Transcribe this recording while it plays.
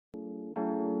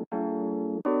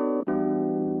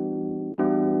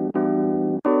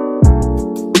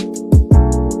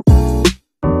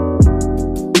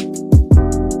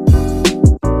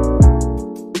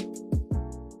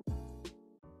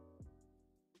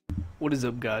What is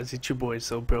up, guys? It's your boy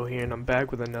SoBro here, and I'm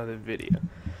back with another video.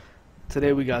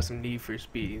 Today we got some Need for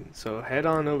Speed, so head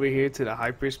on over here to the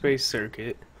hyperspace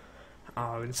circuit.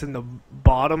 It's in the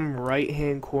bottom right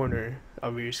hand corner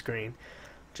of your screen.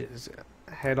 Just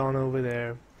head on over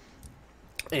there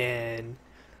and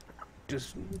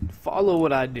just follow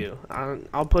what I do.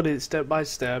 I'll put it step by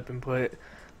step and put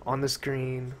on the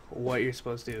screen what you're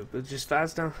supposed to do. But just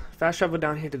fast travel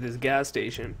down here to this gas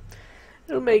station.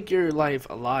 It'll make your life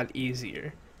a lot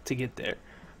easier to get there.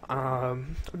 I've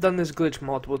done this glitch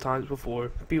multiple times before.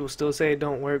 People still say it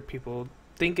don't work. People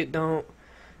think it don't.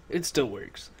 It still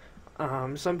works.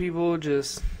 Some people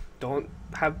just don't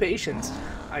have patience.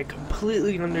 I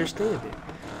completely understand it.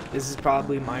 This is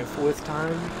probably my 4th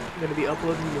time I'm going to be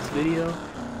uploading this video.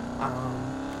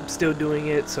 I'm still doing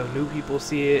it so new people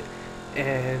see it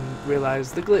and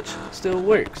realize the glitch still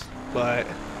works. But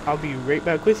I'll be right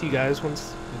back with you guys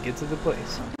once we get to the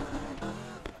place.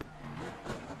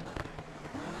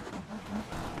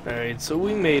 Alright, so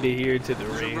we made it here to the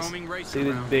race. See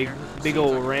this big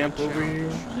old ramp over here?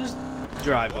 Just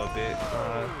drive up it.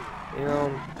 You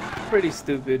know, pretty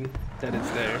stupid that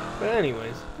it's there. But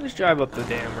anyways, just drive up the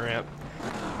damn ramp.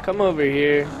 Come over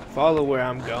here, follow where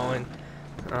I'm going.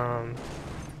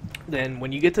 Then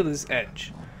when you get to this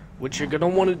edge, what you're gonna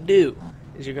want to do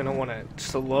is you're gonna want to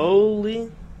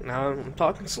slowly, now I'm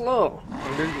talking slow,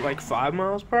 under like 5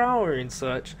 miles per hour and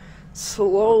such,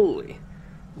 slowly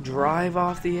drive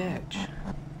off the edge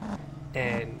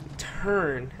and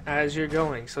turn as you're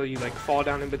going, so you like fall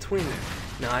down in between there.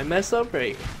 Now I mess up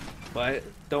right here, but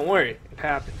don't worry, it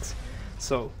happens.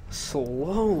 So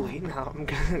slowly, now I'm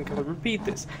gonna repeat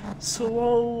this,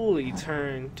 slowly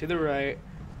turn to the right,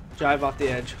 drive off the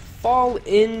edge, fall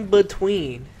in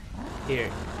between here.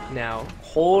 Now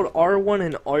hold R1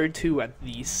 and R2 at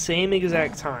the same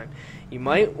exact time. You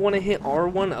might want to hit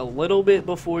R1 a little bit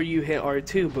before you hit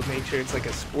R2, but make sure it's like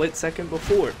a split second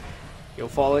before. You'll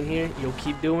fall in here, you'll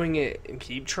keep doing it and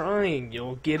keep trying,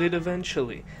 you'll get it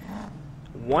eventually.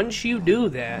 Once you do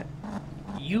that,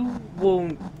 you will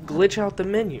glitch out the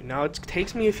menu. Now it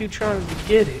takes me a few tries to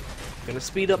get it. I'm gonna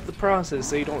speed up the process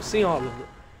so you don't see all of it,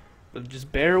 but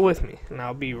just bear with me and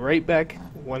I'll be right back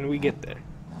when we get there.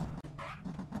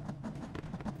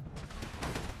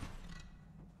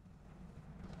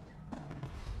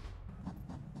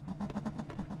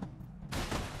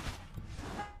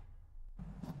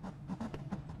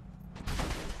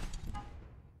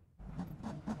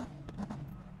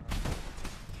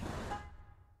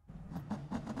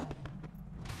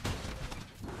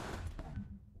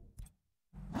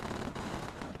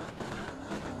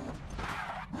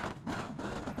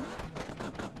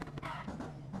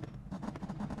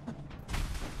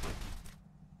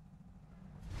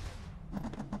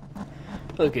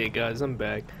 Okay guys, I'm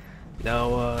back.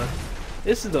 Now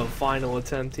this is the final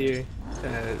attempt here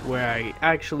where I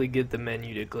actually get the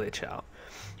menu to glitch out.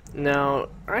 Now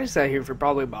I sat here for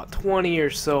probably about 20 or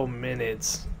so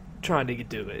minutes trying to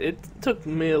do it. It took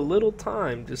me a little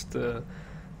time just to,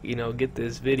 you know, get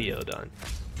this video done.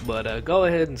 But go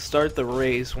ahead and start the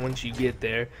race once you get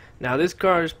there. Now this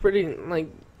car is pretty, like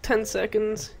 10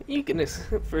 seconds. You can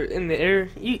for in the air.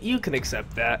 You can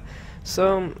accept that.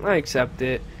 So I accept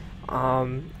it.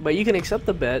 But you can accept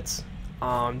the bets,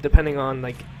 depending on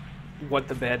like what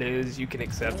the bet is. You can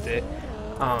accept it,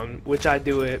 which I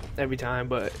do it every time,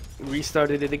 but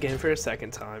restarted it again for a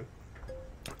second time.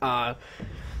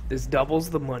 This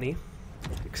doubles the money.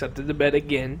 Accepted the bet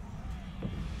again,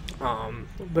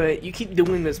 but you keep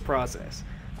doing this process.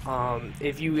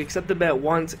 If you accept the bet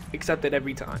once, accept it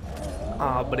every time,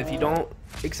 but if you don't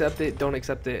accept it, don't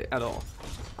accept it at all.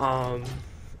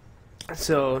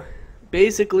 So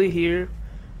basically here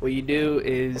what you do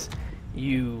is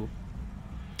you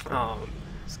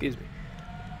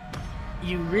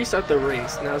you restart the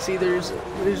race. Now see, there's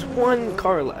one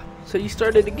car left, so you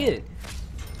start it again.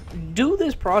 Do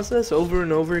this process over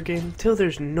and over again until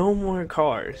there's no more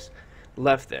cars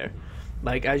left there.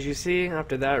 Like as you see,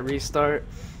 after that restart,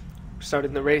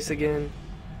 starting the race again,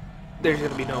 there's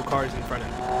gonna be no cars in front of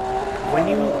you. When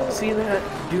you see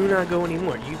that, do not go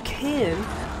anymore. You can,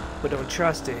 but don't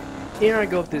trust it. Here I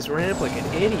go up this ramp like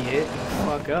an idiot and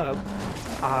fuck up,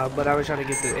 but I was trying to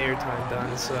get the airtime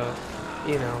done, so,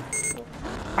 you know,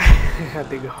 I had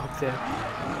to go up there.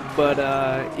 But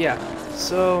yeah,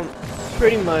 so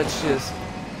pretty much just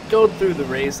go through the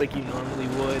race like you normally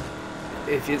would.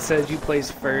 If it says you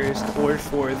place 1st or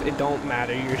 4th, it don't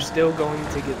matter, you're still going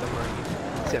to get the money.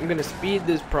 See, I'm going to speed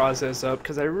this process up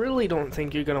because I really don't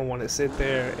think you're going to want to sit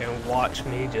there and watch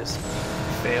me just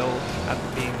fail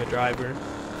at being a driver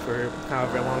for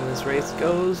however long this race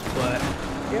goes, but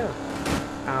yeah,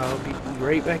 I'll be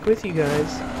right back with you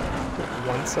guys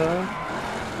once,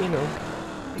 you know,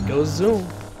 it goes Zoom.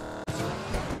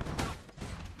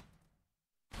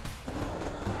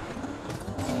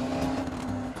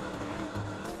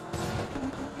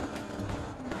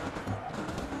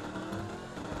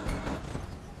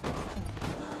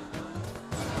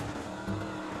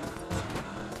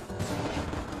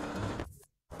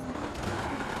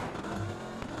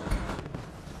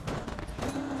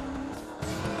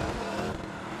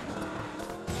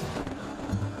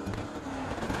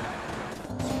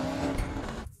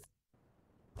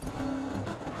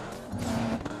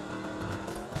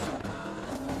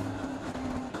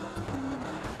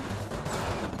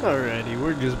 Alrighty,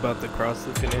 we're just about to cross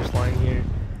the finish line here.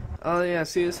 Oh yeah,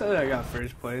 see, it said I got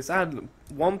first place. I had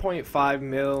 1.5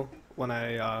 mil when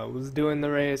I was doing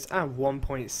the race. I have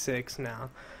 1.6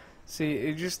 now. See,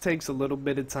 it just takes a little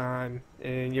bit of time,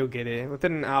 and you'll get it.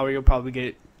 Within an hour, you'll probably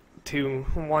get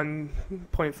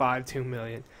 1.5, 2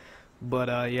 million.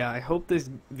 But yeah, I hope this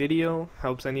video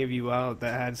helps any of you out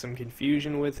that had some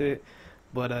confusion with it.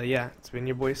 But yeah, it's been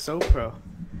your boy SoPro,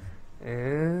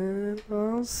 and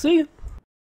I'll see you.